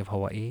University of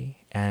Hawaii,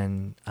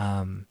 and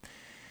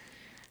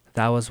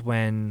that was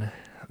when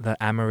the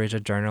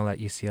Amerija Journal at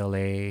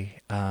UCLA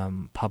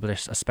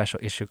published a special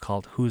issue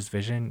called Whose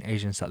Vision?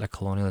 Asian Settler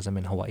Colonialism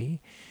in Hawaii.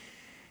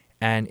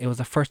 And it was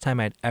the first time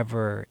I'd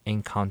ever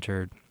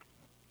encountered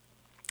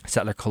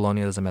settler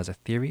colonialism as a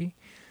theory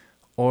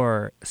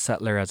or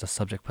settler as a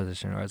subject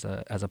position or as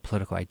a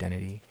political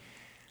identity.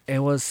 it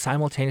was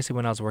simultaneously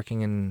when I was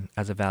working in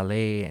as a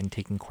valet and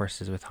taking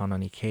courses with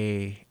Haunani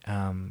K,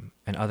 and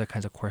other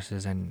kinds of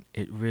courses, and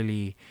it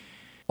really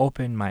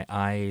opened my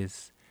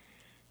eyes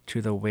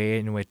to the way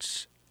in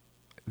which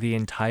the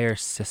entire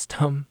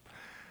system,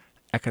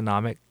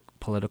 economic,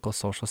 political,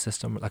 social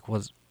system, like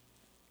was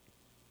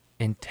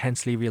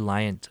intensely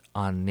reliant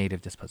on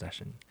native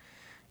dispossession,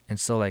 and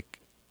so like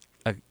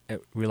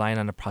relying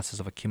on the process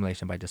of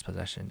accumulation by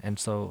dispossession. And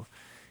so,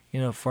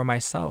 for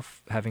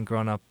myself, having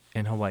grown up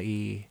in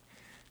Hawaii,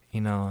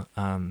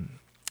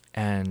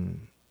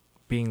 and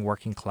being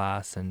working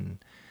class, and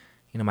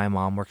my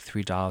mom worked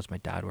 3 jobs, my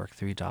dad worked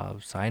 3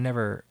 jobs, so I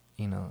never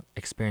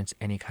experienced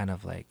any kind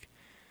of like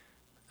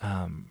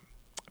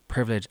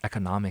privilege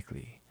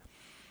economically.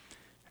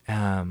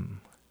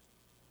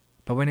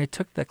 But when I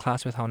took the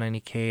class with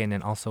Haunani K, and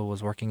then also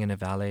was working in a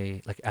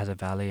valet, like as a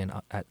valet and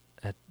at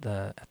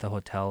the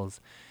hotels,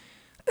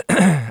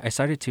 I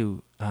started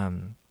to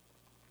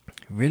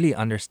really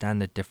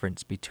understand the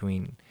difference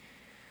between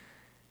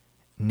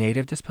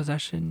native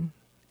dispossession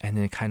and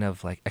then kind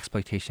of like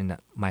exploitation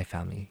that my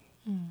family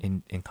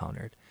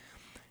encountered.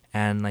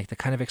 And like the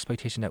kind of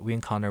exploitation that we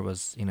encounter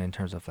was, in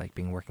terms of like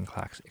being working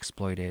class,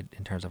 exploited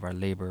in terms of our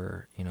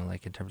labor,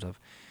 like in terms of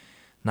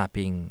not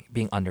being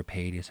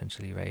underpaid,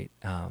 essentially, right?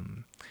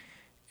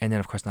 And then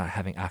of course not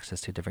having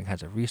access to different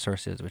kinds of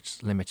resources,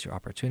 which limits your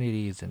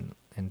opportunities and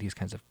these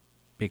kinds of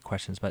big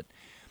questions. But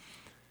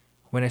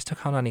when I took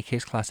Haunani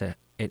K's class, it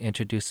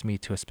introduced me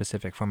to a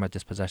specific form of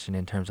dispossession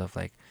in terms of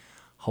like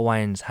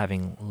Hawaiians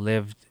having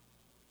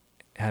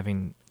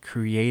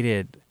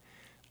created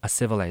a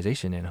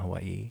civilization in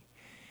Hawaii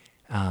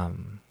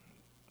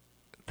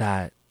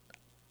that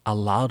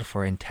allowed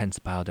for intense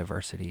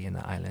biodiversity in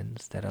the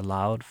islands, that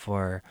allowed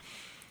for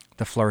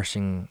the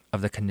flourishing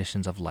of the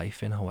conditions of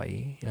life in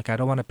Hawaii. Like, I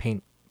don't want to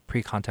paint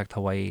pre-contact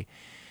Hawaii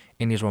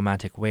in these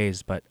romantic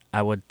ways, but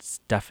I would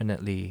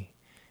definitely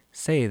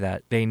say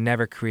that they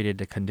never created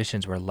the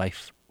conditions where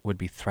life would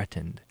be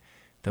threatened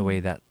the way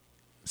that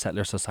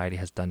settler society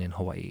has done in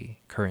Hawaii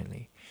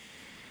currently.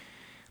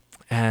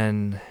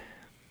 And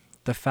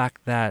the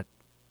fact that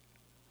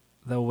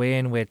the way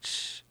in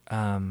which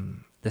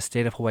the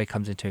state of Hawaii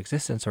comes into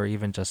existence, or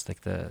even just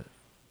like the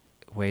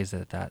ways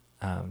that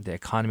the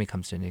economy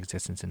comes into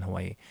existence in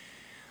Hawaii,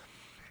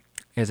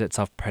 is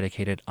itself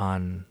predicated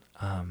on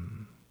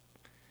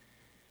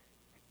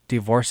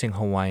divorcing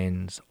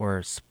Hawaiians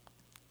or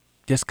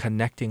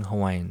disconnecting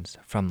Hawaiians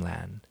from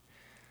land.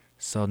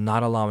 So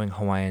not allowing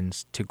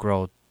Hawaiians to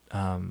grow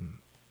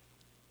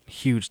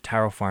huge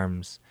taro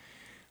farms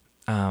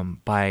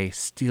by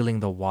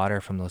stealing the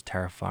water from those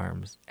taro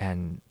farms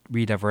and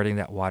rediverting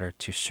that water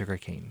to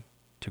sugarcane,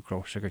 to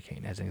grow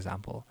sugarcane, as an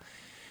example.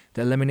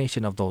 The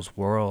elimination of those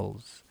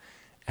worlds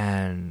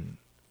and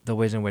the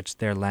ways in which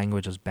their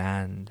language was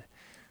banned,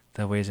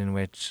 the ways in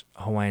which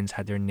Hawaiians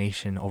had their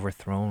nation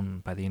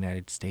overthrown by the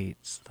United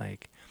States,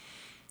 like,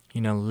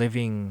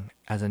 living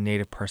as a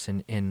native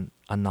person in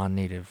a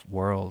non-native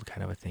world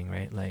kind of a thing,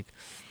 right? Like,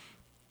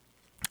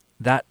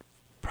 that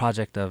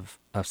project of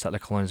settler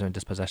colonialism and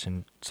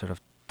dispossession sort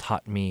of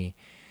taught me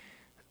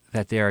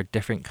that there are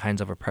different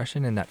kinds of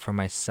oppression, and that for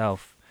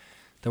myself,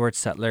 the word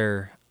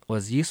settler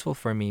was useful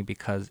for me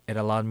because it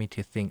allowed me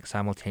to think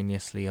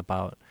simultaneously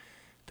about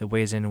the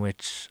ways in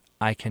which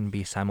I can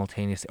be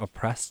simultaneously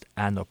oppressed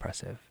and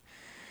oppressive.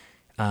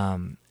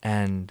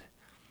 And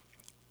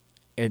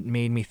it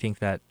made me think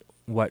that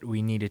what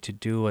we needed to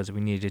do was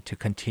we needed to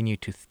continue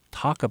to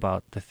talk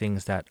about the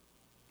things that,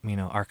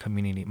 our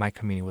community, my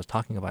community, was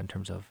talking about in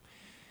terms of,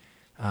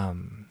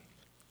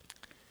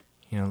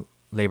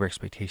 labor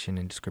exploitation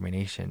and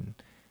discrimination,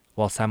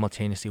 while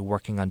simultaneously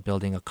working on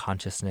building a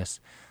consciousness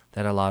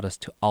that allowed us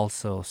to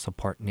also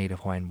support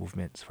Native Hawaiian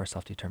movements for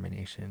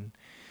self-determination.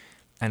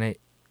 And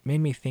it made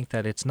me think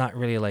that it's not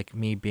really like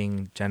me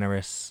being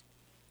generous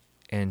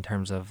in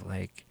terms of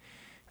like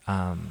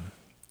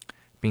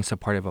being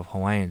supportive of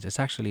Hawaiians. It's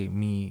actually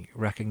me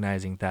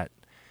recognizing that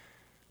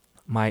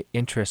my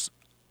interests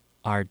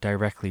are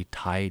directly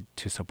tied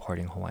to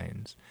supporting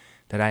Hawaiians,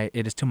 that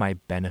it is to my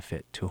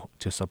benefit to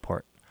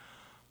support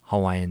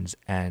Hawaiians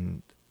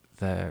and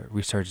the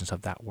resurgence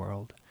of that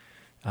world.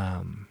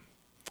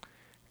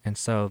 And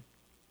so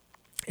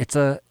it's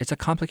a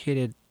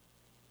complicated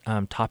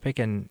topic,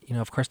 and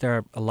of course there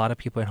are a lot of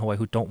people in Hawaii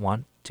who don't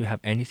want to have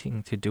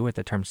anything to do with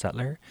the term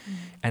settler,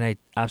 and I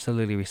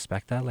absolutely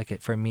respect that.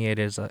 Like, for me, it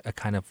is a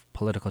kind of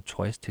political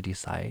choice to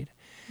decide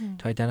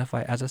to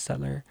identify as a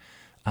settler,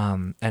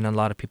 and a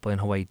lot of people in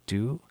Hawaii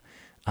do.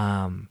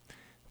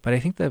 But I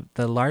think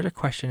the larger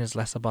question is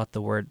less about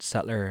the word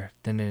settler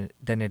than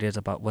it is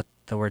about what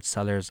the word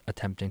settler is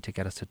attempting to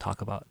get us to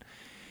talk about,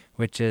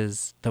 which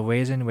is the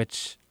ways in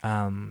which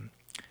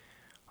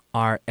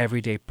our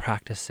everyday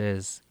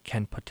practices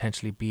can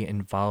potentially be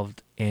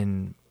involved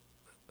in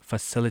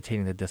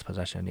facilitating the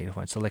dispossession of Native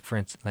Hawaiians. So, for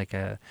instance,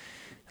 I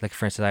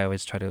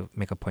always try to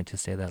make a point to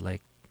say that,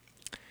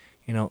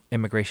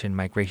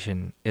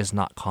 migration is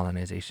not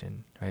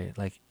colonization, right?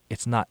 Like,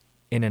 it's not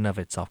in and of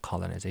itself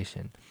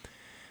colonization,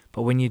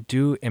 But when you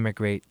do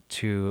immigrate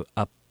to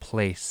a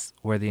place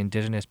where the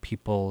indigenous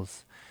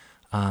peoples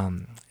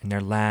and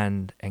their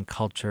land and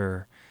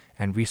culture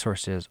and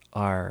resources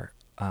are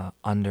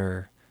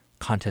under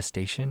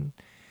contestation,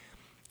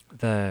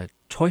 the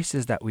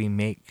choices that we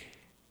make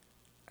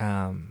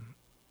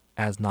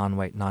as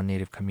non-white,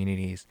 non-native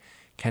communities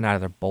can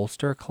either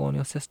bolster a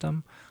colonial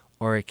system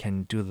or it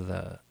can do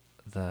the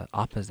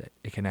opposite.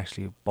 It can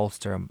actually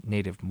bolster a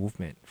native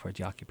movement for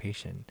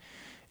deoccupation.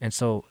 And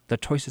so the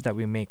choices that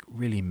we make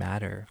really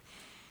matter.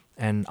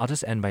 And I'll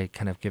just end by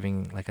kind of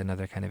giving like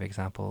another kind of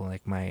example.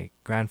 Like my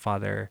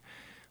grandfather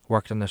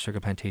worked on the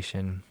sugar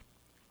plantation.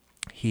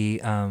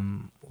 He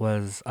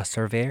was a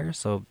surveyor,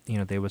 so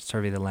they would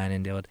survey the land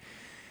and they would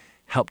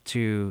help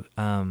to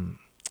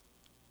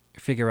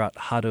figure out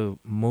how to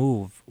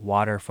move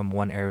water from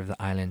one area of the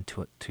island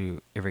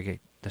to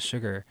irrigate the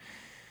sugar.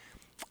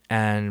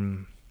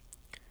 And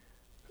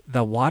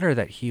the water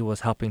that he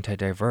was helping to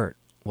divert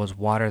was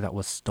water that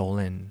was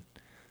stolen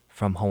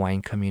from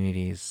Hawaiian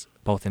communities,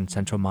 both in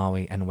central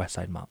Maui and west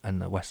side Maui,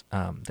 and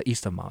the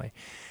east of Maui.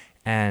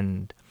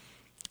 And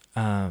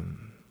I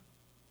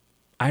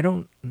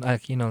don't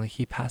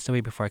he passed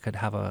away before I could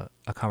have a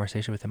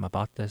conversation with him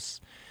about this.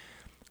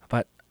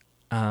 But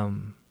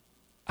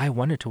I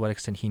wonder to what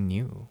extent he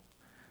knew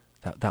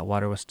that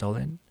water was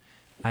stolen.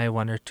 I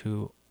wonder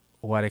to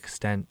what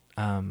extent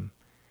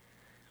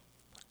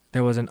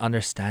there was an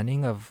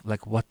understanding of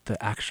like what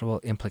the actual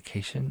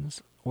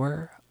implications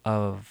were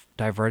of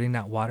diverting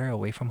that water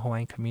away from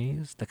Hawaiian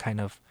communities, the kind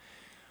of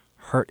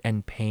hurt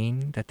and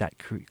pain that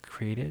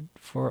created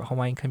for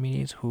Hawaiian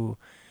communities who,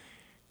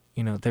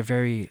 their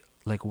very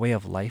like way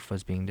of life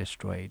was being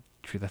destroyed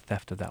through the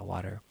theft of that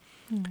water.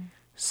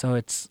 So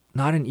it's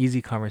not an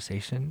easy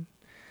conversation.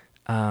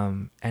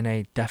 And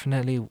I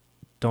definitely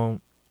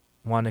don't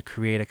want to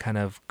create a kind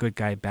of good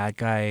guy, bad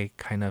guy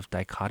kind of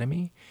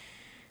dichotomy.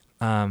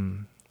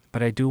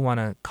 But I do want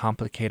to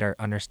complicate our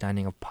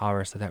understanding of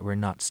power so that we're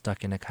not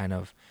stuck in a kind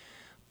of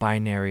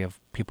binary of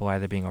people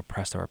either being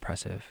oppressed or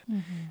oppressive.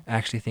 I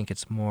actually think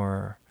it's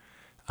more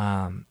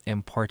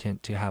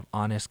important to have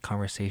honest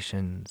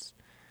conversations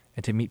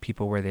and to meet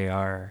people where they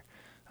are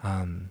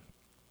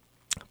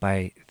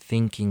by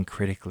thinking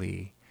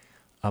critically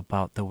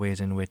about the ways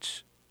in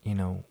which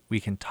we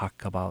can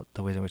talk about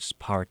the ways in which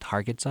power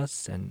targets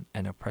us and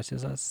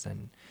oppresses us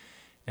and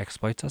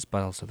exploits us,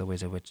 but also the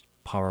ways in which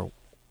power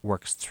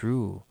works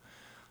through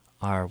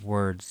our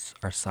words,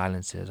 our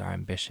silences, our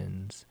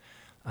ambitions,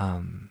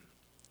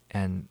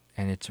 and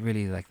it's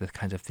really like the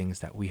kinds of things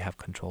that we have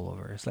control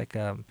over. It's like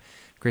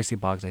Gracie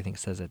Boggs, I think,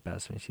 says it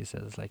best when she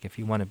says, like, if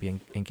you want to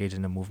be engaged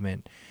in a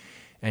movement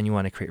and you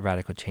want to create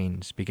radical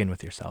change, begin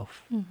with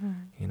yourself.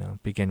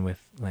 Begin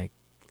with like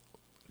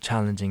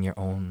challenging your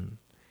own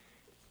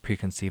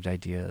preconceived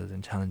ideas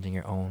and challenging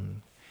your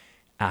own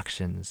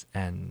actions,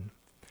 and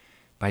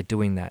by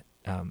doing that,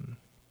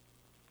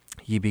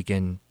 you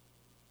begin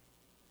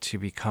to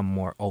become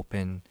more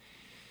open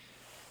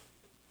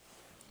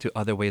to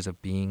other ways of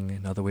being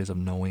and other ways of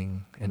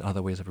knowing and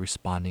other ways of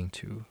responding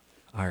to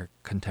our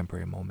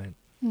contemporary moment.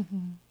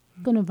 I'm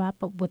going to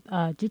wrap up with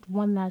just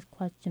one last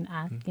question,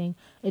 asking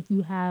if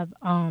you have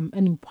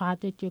any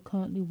project you're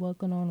currently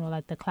working on, or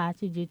like the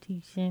classes you're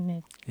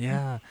teaching.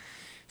 Yeah.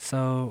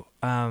 So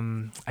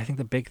I think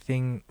the big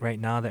thing right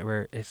now that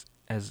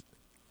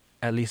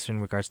at least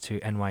in regards to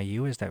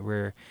NYU, is that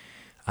we're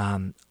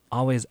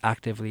always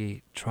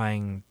actively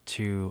trying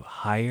to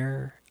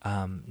hire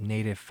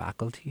Native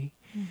faculty.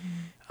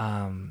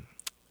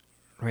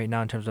 Right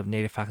now, in terms of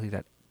Native faculty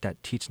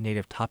that teach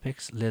Native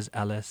topics, Liz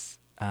Ellis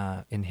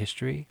in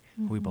history,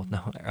 who we both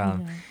know,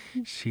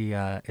 she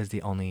is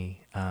the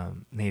only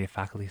Native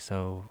faculty.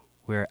 So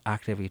we're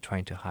actively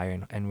trying to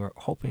hire, and we're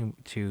hoping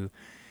to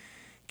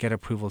get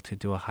approval to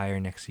do a hire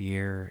next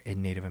year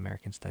in Native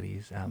American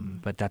Studies.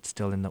 But that's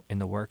still in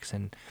the works,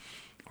 and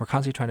we're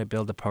constantly trying to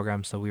build the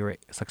program. So we were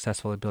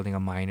successful at building a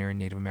minor in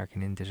Native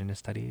American Indigenous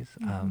Studies,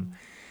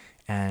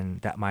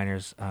 and that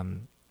minor's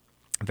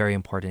very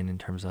important in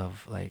terms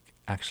of like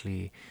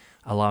actually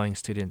allowing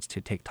students to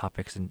take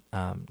topics in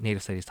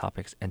Native Studies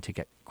topics and to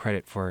get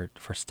credit for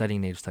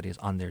studying Native Studies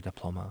on their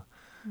diploma.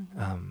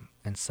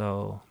 And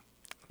so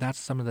that's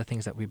some of the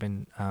things that we've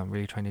been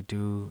really trying to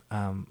do.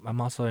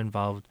 I'm also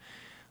involved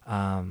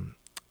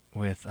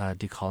with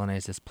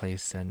Decolonize This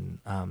Place and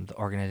the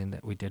organizing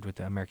that we did with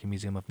the American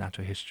Museum of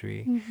Natural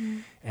History,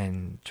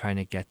 and trying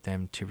to get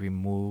them to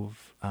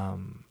remove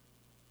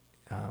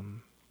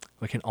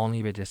what can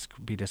only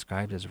be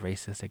described as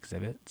racist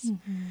exhibits,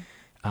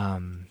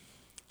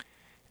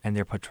 and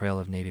their portrayal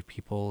of Native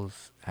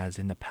peoples as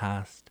in the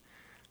past.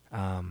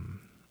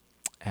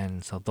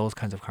 And so those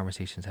kinds of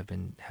conversations have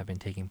been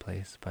taking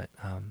place. But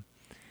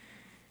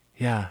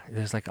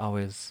there's like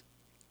always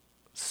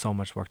so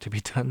much work to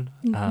be done.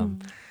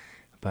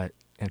 But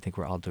I think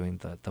we're all doing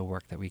the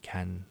work that we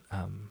can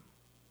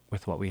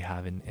with what we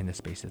have in the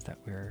spaces that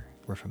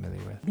we're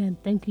familiar with. Again,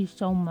 thank you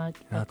so much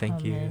for thank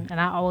coming. you. And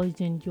I always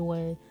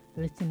enjoy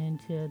listening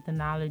to the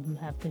knowledge you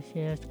have to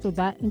share. So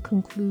that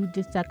concludes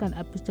the second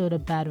episode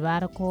of Bad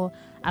Radical.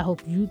 I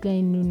hope you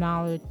gain new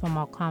knowledge from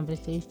our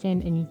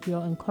conversation and you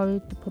feel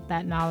encouraged to put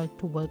that knowledge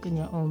to work in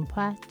your own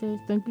practice.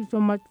 Thank you so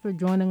much for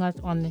joining us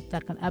on the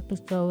second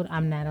episode.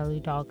 I'm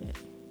Natalie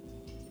Doggett.